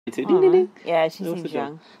Ding, ding, ding. Yeah, she seems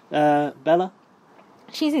young. Bella?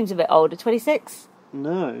 She seems a bit older. 26?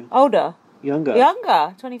 No. Older? Younger.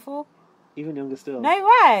 Younger? 24? Even younger still. No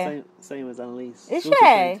way. Same as Annalise. Is She's also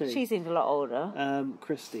she? 22. She seems a lot older.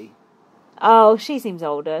 Christy. Oh, she seems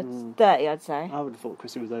older. 30, I'd say. I would have thought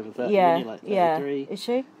Christy was over 30. Yeah. Like 33. Is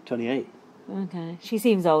she? 28. Okay. She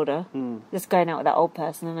seems older. Just going out with that old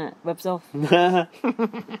person, innit? Rubs off. Why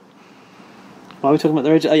are we talking about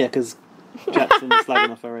their age? Oh, yeah, because Jackson's slagging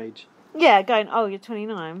off her age. Yeah, going, oh, you're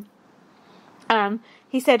 29.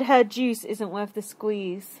 He said her juice isn't worth the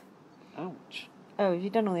squeeze. Ouch. Oh, have you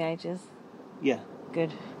done all the ages? Yeah.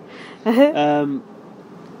 Good. But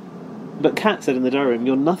Kat said in the diary room,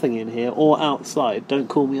 you're nothing in here or outside. Don't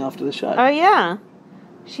call me after the show. Oh, yeah.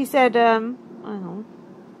 She said, hang on.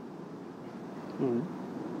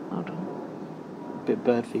 Hold on. Bit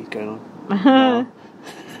bird feed going on. Wow.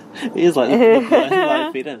 It is like the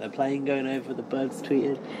live feed, isn't it? The plane going over, the birds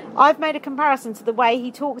tweeted. I've made a comparison to the way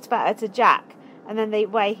he talked about her to Jack and then the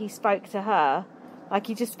way he spoke to her. Like,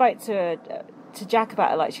 he just spoke to Jack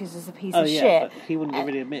about her like she was just a piece of shit. But he wouldn't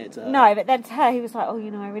really admit it to her. No, but then to her he was like, oh,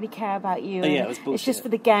 you know, I really care about you. Yeah, it was bullshit. It's just for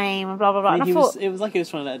the game and blah, blah, blah. I mean, and it was like he was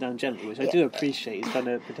trying to let her down gently, which I do appreciate. He's trying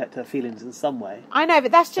to protect her feelings in some way. I know,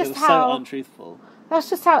 but that's just it was how... so untruthful. That's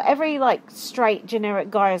just how every, like, straight, generic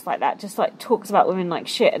guy is like that. Just, like, talks about women like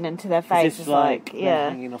shit and then to their face is like, they're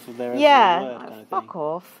hanging off of their every word kind of fuck thing.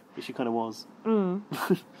 off. Which she kind of was. Oh,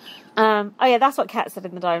 yeah, that's what Kat said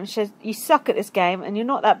in the diary. She says, you suck at this game and you're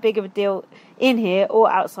not that big of a deal in here or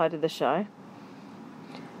outside of the show.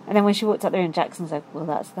 And then when she walked up there and Jackson's like, well,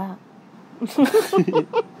 that's that.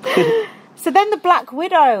 So then the Black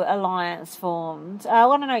Widow alliance formed. I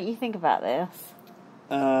want to know what you think about this.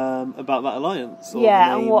 About that alliance? Or yeah,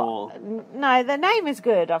 the name, and what? or... No, the name is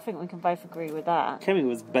good. I think we can both agree with that. Kemi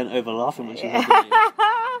was bent over laughing when she heard the name.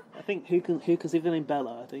 I think who conceived the name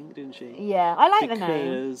Bella, I think, didn't she? Yeah, I like the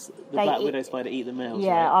name. Because the Black Widow spider eat the males,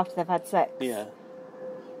 yeah, right? after they've had sex. Yeah.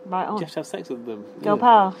 Right on. You have to have sex with them. Girl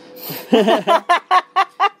power.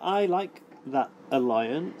 I like that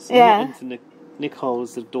alliance. Yeah. I'm not into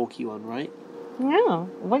Nicole's the dorky one, right? Yeah.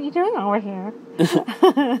 What are you doing over here? That's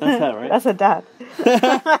her, right? That's her dad.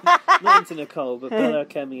 Not into Nicole, but Bella,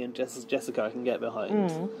 Kemi, and Jessica I can get behind.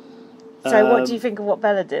 So what do you think of what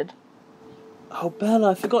Bella did? Oh,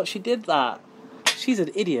 Bella, I forgot she did that. She's an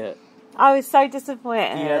idiot. I was so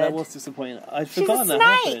disappointed. Yeah, that was disappointing. I'd She's forgotten a that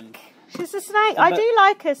happened. She's a snake. I do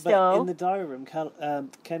like her still. But in the diary room,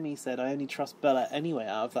 Kemi said, I only trust Bella anyway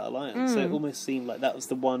out of that alliance. So it almost seemed like that was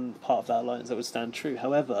the one part of that alliance that would stand true.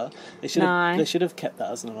 However, they should have kept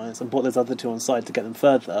that as an alliance and brought those other two on side to get them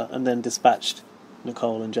further and then dispatched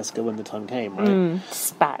Nicole and Jessica when the time came, right?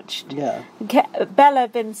 Dispatched. Yeah. Bella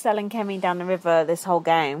had been selling Kemi down the river this whole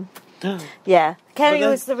game. Yeah. Kemi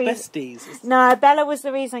was the reason... besties. No, Bella was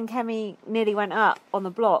the reason Kemi nearly went up on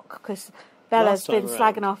the block because... Bella's been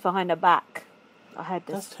slagging off behind her back. I heard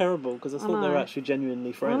this. That's terrible, because I thought they were actually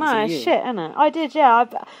genuinely friends. I know, shit, innit? I did, yeah.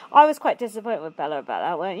 I was quite disappointed with Bella about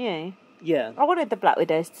that, weren't you? Yeah. I wanted the Black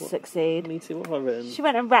Widows to succeed. Me too, what have I written? She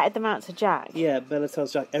went and ratted them out to Jack. Yeah, Bella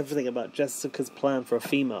tells Jack everything about Jessica's plan for a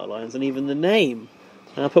female alliance, and even the name.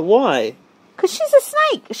 And I put, why? Because she's a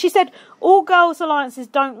snake. She said, all girls' alliances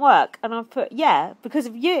don't work. And I've put, yeah, because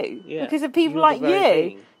of you. Yeah. Because of people like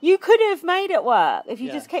you. You could have made it work if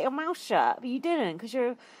you just kept your mouth shut. But you didn't, because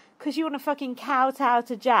you want to fucking kowtow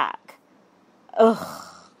to Jack. Ugh.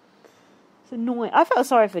 It's annoying. I felt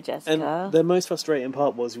sorry for Jessica. And the most frustrating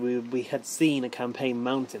part was we had seen a campaign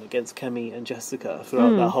mounting against Kemi and Jessica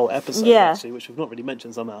throughout that whole episode, actually, which we've not really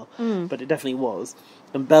mentioned somehow. But it definitely was.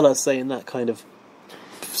 And Bella saying that kind of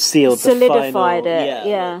solidified it.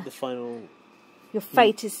 Yeah. The final. Your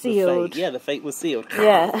fate is sealed. The fate was sealed.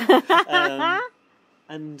 Yeah.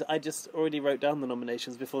 And I just already wrote down the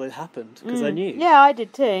nominations before they happened because I knew. Yeah, I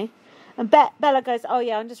did too. And Bella goes, oh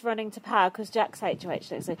yeah, I'm just running to power because Jack's HOH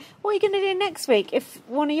next week. What are you going to do next week if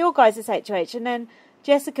one of your guys is HOH? And then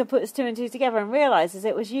Jessica puts two and two together and realises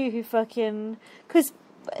it was you who fucking... Because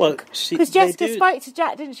Jessica spoke to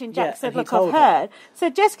Jack, didn't she? And Jack said, look, I've heard. So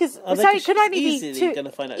Jessica's... so it could only be two...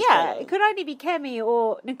 Find out it could only be Kemi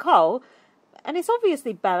or Nicole. And it's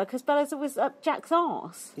obviously Bella because Bella's always up Jack's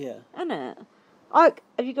arse. Yeah. Isn't it? Have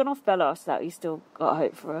you gone off Bella after that? You still got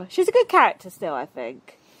hope for her? She's a good character still, I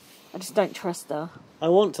think. I just don't trust her. I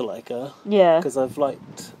want to like her. Yeah. Because I've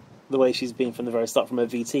liked the way she's been from the very start, from her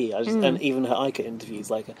VT. And even her Ica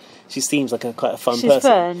interviews, she seems like quite a fun person. She's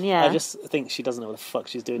fun, yeah. I just think she doesn't know what the fuck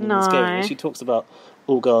she's doing in this game. And she talks about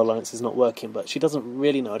all girl alliance is not working, but she doesn't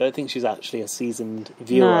really know. I don't think she's actually a seasoned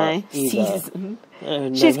viewer either. Seasoned.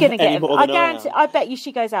 She's going to get... I guarantee... I bet you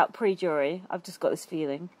she goes out pre-jury. I've just got this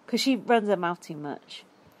feeling. Because she runs her mouth too much.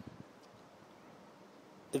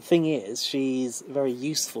 the thing is, she's very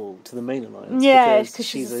useful to the main alliance. Yeah, because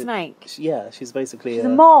she's a snake. She's basically a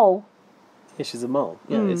mole. Yeah, she's a mole.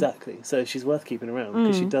 Yeah, exactly. So she's worth keeping around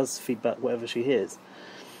because she does feed back whatever she hears.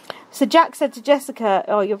 So Jack said to Jessica,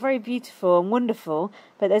 "Oh, you're very beautiful and wonderful,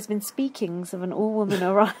 but there's been speakings of an all-woman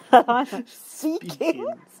alliance." Speakings.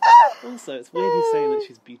 Also, it's weird he's saying that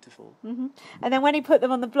she's beautiful. Mm-hmm. And then when he put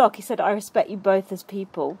them on the block, he said, "I respect you both as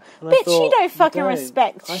people." Bitch, you don't fucking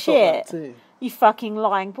respect shit. Thought that too. You fucking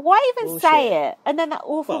lying. But why even say it? And then that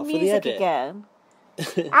awful music again.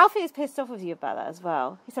 Alfie is pissed off with you about that as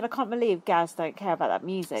well. He said, "I can't believe Gaz don't care about that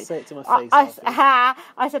music." Say it to my face, Alfie.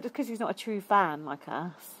 I said, "It's because he's not a true fan like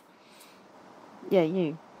us." Yeah,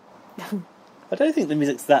 you. I don't think the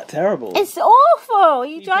music's that terrible. It's awful. Are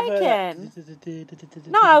you joking?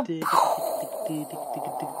 No.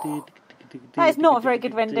 That is not a very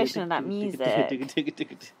good rendition of that music. Looks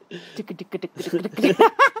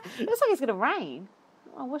like it's going to rain.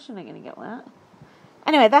 I wish I'm not going to get wet.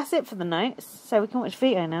 Anyway, that's it for the notes. So we can watch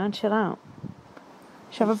Vito now and chill out.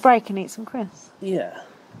 Should have a break and eat some crisps? Yeah.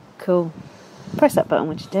 Cool. Press that button,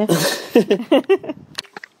 would you do?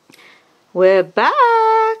 We're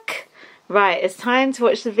back! Right, it's time to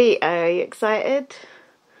watch the Vito. Are you excited?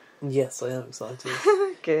 Yes, I am excited.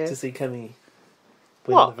 Good. To see Kemi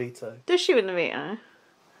win the veto. Does she win the veto?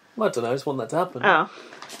 Well, I don't know, I just want that to happen. Oh.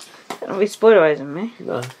 Don't be spoilerising me.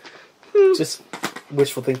 No. Just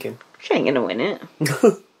wishful thinking. She ain't gonna win it.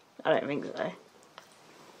 I don't think so.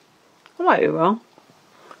 I might be wrong.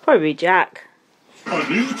 Probably be Jack. A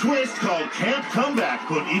new twist called Camp Comeback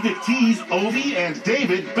put evictees Ovi and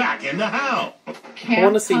David back in the house. I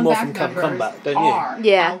want to see more from Camp Comeback, don't you?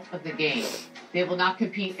 Yeah. Out of the game. They will not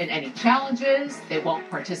compete in any challenges, they won't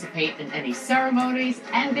participate in any ceremonies,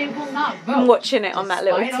 and they will not vote. I'm watching it on that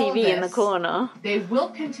little Despite all TV in the this, corner. They will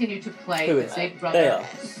continue to play Who the is Big that? Brother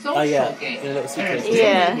social game. In a little secret. And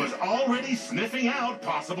David was already sniffing out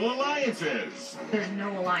possible alliances. There's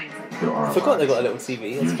no alliance. I forgot they got a little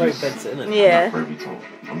TV. It's very fancy, isn't it? Yeah.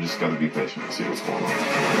 I'm just gonna be patient and see what's going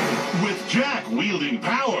on. With Jack wielding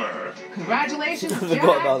power. Congratulations, I Jack.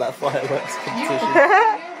 forgot about that fireworks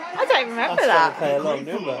competition. I don't remember I that. play along,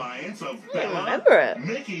 Grateful remember? alliance of I don't Bella, remember it.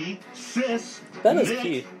 Mickey, Sis, Bella's Nick,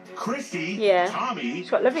 cute. Christy, Yeah. Tommy, She's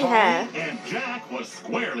got lovely Holly, hair. and Jack was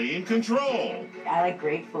squarely in control. I like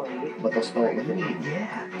gratefully. But that's not what you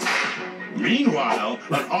Yeah. Meanwhile,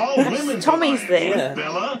 an all-women's Tommy's alliance there. with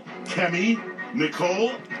Bella, Kemi,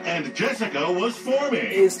 Nicole, and Jessica was forming.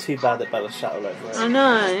 It is too bad that Bella shut all over I it.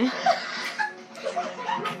 know.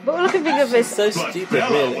 But all I can think of is So But stupid,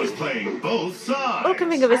 Bella really. was playing both sides. all I can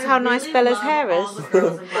think of is how nice Bella's hair All is. the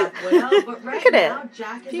girls in Black Widow, but right Look at it. now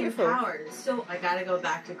Jack is Beautiful. empowered. So I gotta go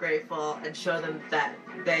back to Grateful and show them that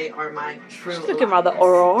they are my true. She's looking rather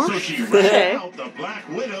alliance. So orange. she ran out the Black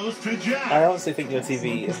Widows to Jack. I honestly think your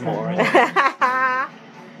TV is more orange.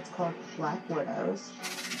 It's called Black Widows.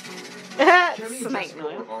 Kemi and Snake Jessica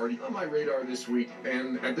noise. were already on my radar this week,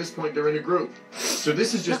 and at this point they're in a group. So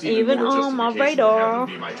this is just Not even even more on my justification to radar. have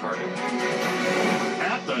them be my target.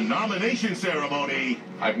 At the nomination ceremony,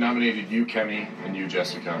 I've nominated you, Kemi, and you,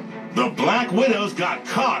 Jessica. the Black Widows got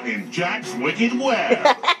caught in Jack's wicked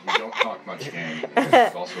web. We don't talk much, gang.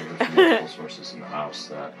 I've also heard from multiple sources in the house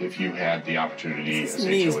that if you had the opportunity It's as a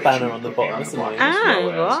news HOH, banner you on the would put me bottom, the isn't block, it? as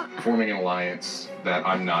well Ah, as forming an alliance that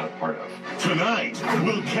I'm not a part of. Tonight,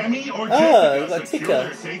 will Kemi or Oh, Jessica like secure Tika.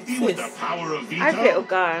 their safety with the Sis. power of veto? I hope it'll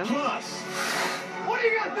go. Plus,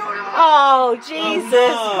 Oh, Jesus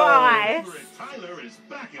no. Christ. Tyler is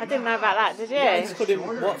back in I didn't the know about that, house. did I you? just called him,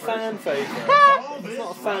 what fan favourite? All He's this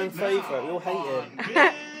not a fan right favourite, now we all hate on him. Big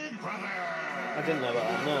Brother. I didn't know about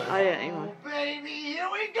that, no. I don't even. Baby, here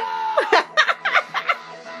we go!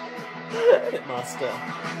 Puppet Master. I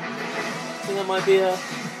think that might be a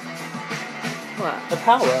What?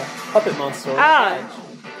 power. Puppet Master. Oh,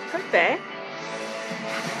 could be.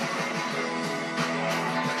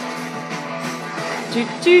 Do.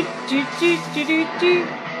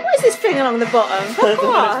 What is this thing along the bottom? Fuck It's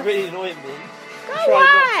off. really annoying me. Go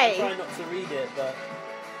Try away. not to read it, but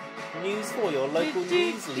news for your local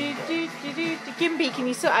news leader. Gimpy, can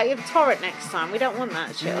you sort out your torrent next time? We don't want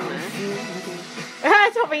that shit on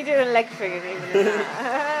there. Tommy doing a leg thing and even in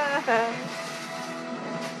that.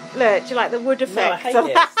 Look, do you like the wood No, I effect? hate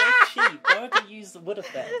it. It's so cheap. Why would they use the wood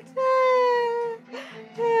effect?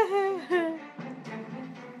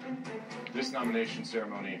 This nomination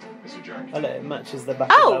ceremony is adjourned. Oh, look, it matches the back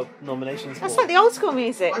Oh! of our nominations That's board. like the old school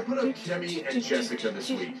music. I put up Kemi and Jessica this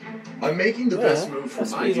week. I'm making the Yeah, best move for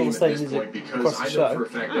that's my using team the at same this music point because across the I know show. for a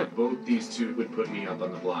fact that both these two would put me up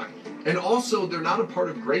on the block. And also, they're not a part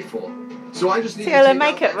of Grateful. So I just need See to her take out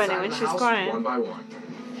makeup that running side when of the she's house crying. one by one.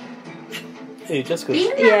 Who, Jessica?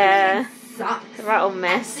 Yeah. Sucks. The right old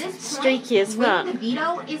mess. At this point, Streaky as fuck. winning the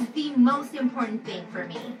veto is the most important thing for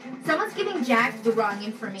me. Someone's giving Jack the wrong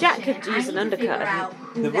information. Jack could use an and I need to figure undercut. out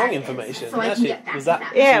who The that wrong is, information. So I can Actually, get back was to that?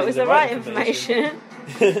 that. Yeah, it was the right information.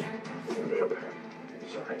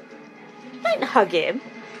 Don't hug him.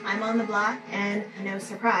 I'm on the block, and no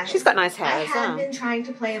surprise. She's got nice hair I as have well. been trying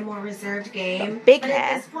to play a more reserved game. Big but hair.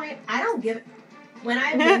 At this point, I don't give. When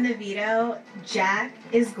I win the veto, Jack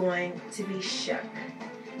is going to be shook,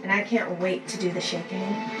 and I can't wait to do the shaking.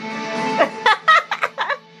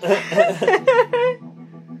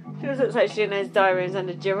 She looks like she knows diary is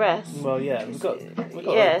under duress. Well, yeah, we've got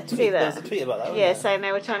Yeah, a tweet. see that? There was a tweet about that. Yeah, wasn't saying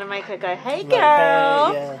they were trying to make her go, hey there? girl.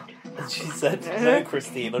 Like, hey, yeah. And she said, "No,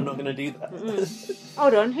 Christine, I'm not going to do that."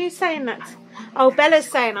 Hold on, who's saying that? Oh, Bella's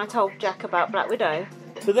saying I told Jack about Black Widow.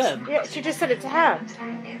 To them. Yeah, she just said it to her.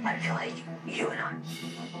 I feel like you and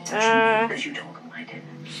I. Because you don't mind it.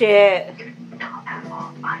 Shit. Not at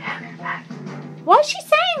all. I have your back. Why is she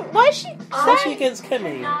saying? Why is she Why is she saying? against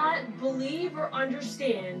Kemi? Cannot believe or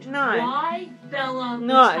understand No. why Bella would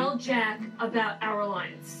No. tell Jack about our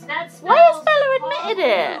alliance. That's Why has Bella admitted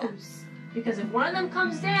it? Because if one of them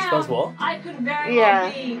comes down, Spells what? I could very Yeah.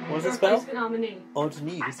 well be What does the it spell? replacement nominee. Odd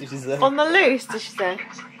news, did she say? On the loose, did she say?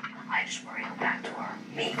 I just worry he'll backdoor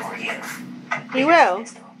me or you. He will.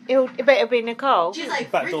 It'll be Nicole. She's like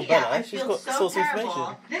Backdoor freaking out. Bella, I she's feel got so source terrible.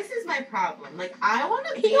 information. This is my problem. Like, I want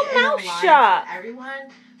to Keep be your in mouth alliance shut. with everyone,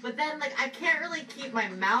 but then like I can't really keep my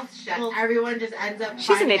mouth shut. Everyone just ends up She's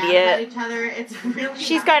an finding out idiot. about each other. It's really.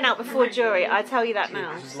 She's not going out good. before jury. I tell you that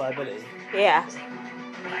now. She's a liability. Yeah.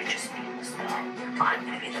 But I just feel as though I'm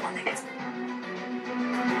going to be the one that gets.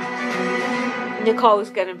 Nicole's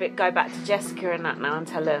going to go back to Jessica and that now and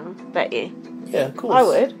tell her. Bet you. Yeah, of course. I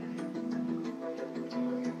would.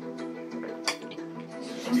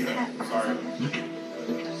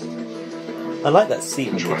 I like that seat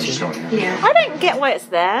in the Enjoy just kitchen. going here. Yeah. I don't get why it's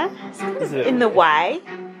there. Is it? In the way.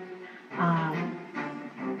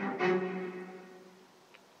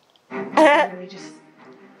 Really just,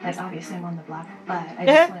 like, obviously I'm on the block, but I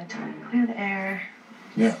just wanted to like clear the air.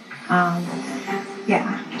 Yeah.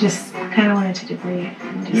 Yeah, just kind of wanted to debrief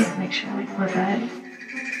and just Yeah. make sure like we're good.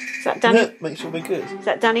 Is that Danny? Yeah, make sure we're good. Is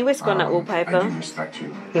that Danny Whisk on that I do wallpaper? respect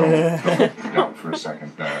you. Don't doubt for a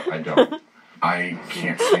second that I don't. I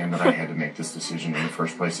can't stand that I had to make this decision in the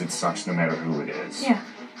first place. It sucks no matter who it is. Yeah.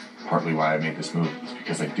 Partly why I made this move is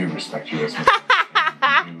because I do respect you as much.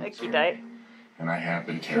 Okie doke. And I have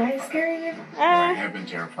been Do I terrified. scare you? I have been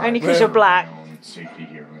terrified. Only 'cause you're for black. My own safety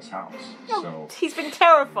here in this house. Oh, So he's been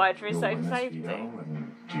terrified for his you'll own win this safety. veto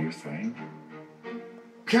and do your thing.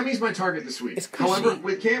 Kemi's my target this week. It's 'cause However, she-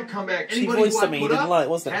 with camp comeback, she anybody voiced who I something you put didn't up like,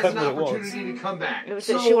 wasn't it? has an Can't remember what it was. opportunity to come back. It was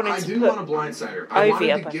that So she wanted I to do put want to blindside her. I Ovi wanted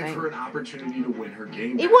up, to I give think. her an opportunity to win her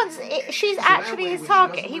game. He back. wants. She's So that actually way, his when she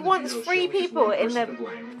target. doesn't He win the wants veto, 3 she'll just people one in person the to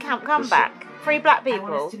blame. camp comeback. 3 black I want us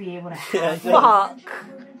people. to be able to Yeah, have yeah. Fuck.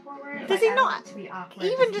 moving forward. Does he I don't not- want it to be awkward.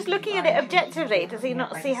 Even just looking at it objectively, does he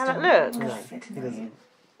not see how that looks? No, he doesn't.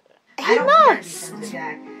 He I don't care if he must. comes to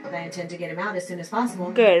Jack, but I intend to get him out as soon as possible.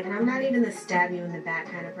 Good. And I'm not even the stab you in the back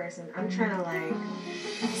kind of person. I'm trying to like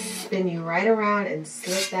spin you right around and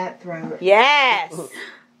slit that throat. Yes.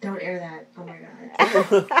 Don't air that. Oh my god. At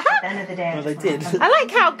the end of the day, I Well, they just wanna did. come- I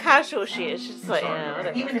like how casual she is. She's like, yeah,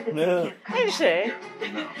 whatever. Even if it's No. can't come Isn't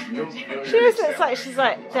she? You'll She just looks like she's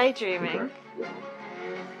like daydreaming.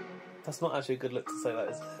 That's not actually a good look to say that,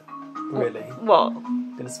 is it? Really? What?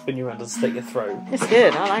 Gonna spin you around and slit your throat. It's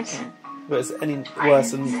good. I like it. But it's any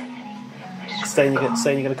worse than saying you're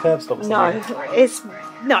going to curb stomp No, something. it's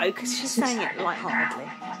no, because she's saying it lightheartedly,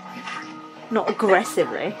 not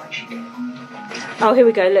aggressively. Oh, here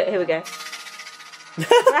we go. Look, here we go.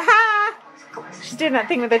 She's doing that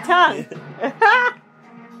thing with her tongue.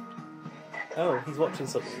 Oh, he's watching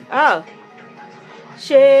something. Oh,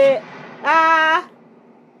 shit! Ah,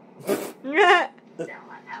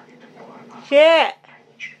 shit!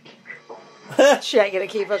 She ain't gonna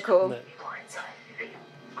keep her cool. No.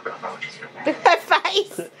 Look at her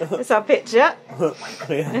face. That's our picture.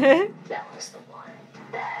 Yeah. That was the one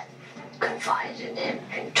that confided in him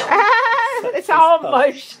and told Ah, it's all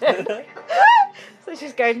motion. So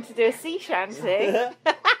she's going to do a sea shanty. that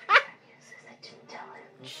didn't tell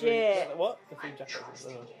him. Shit. What?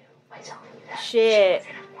 Trusting you by telling you that. Shit.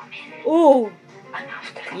 Ooh.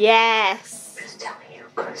 Enough that Yes. I'm just telling you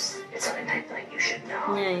because it's something that like, you should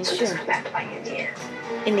know. Yeah, you so should. just come back to my Indian.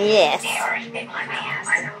 In the ass. He already bit my ass.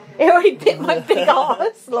 I know. It already bit my big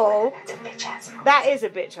ass, lol. That's a bitch ass move. That is a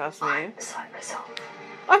bitch ass I'm move. beside myself.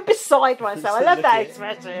 I'm beside myself. I love that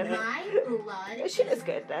expression. My blood She looks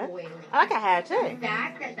good though. boiling. I like her hair too. The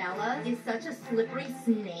fact that Bella is such a slippery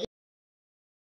snake.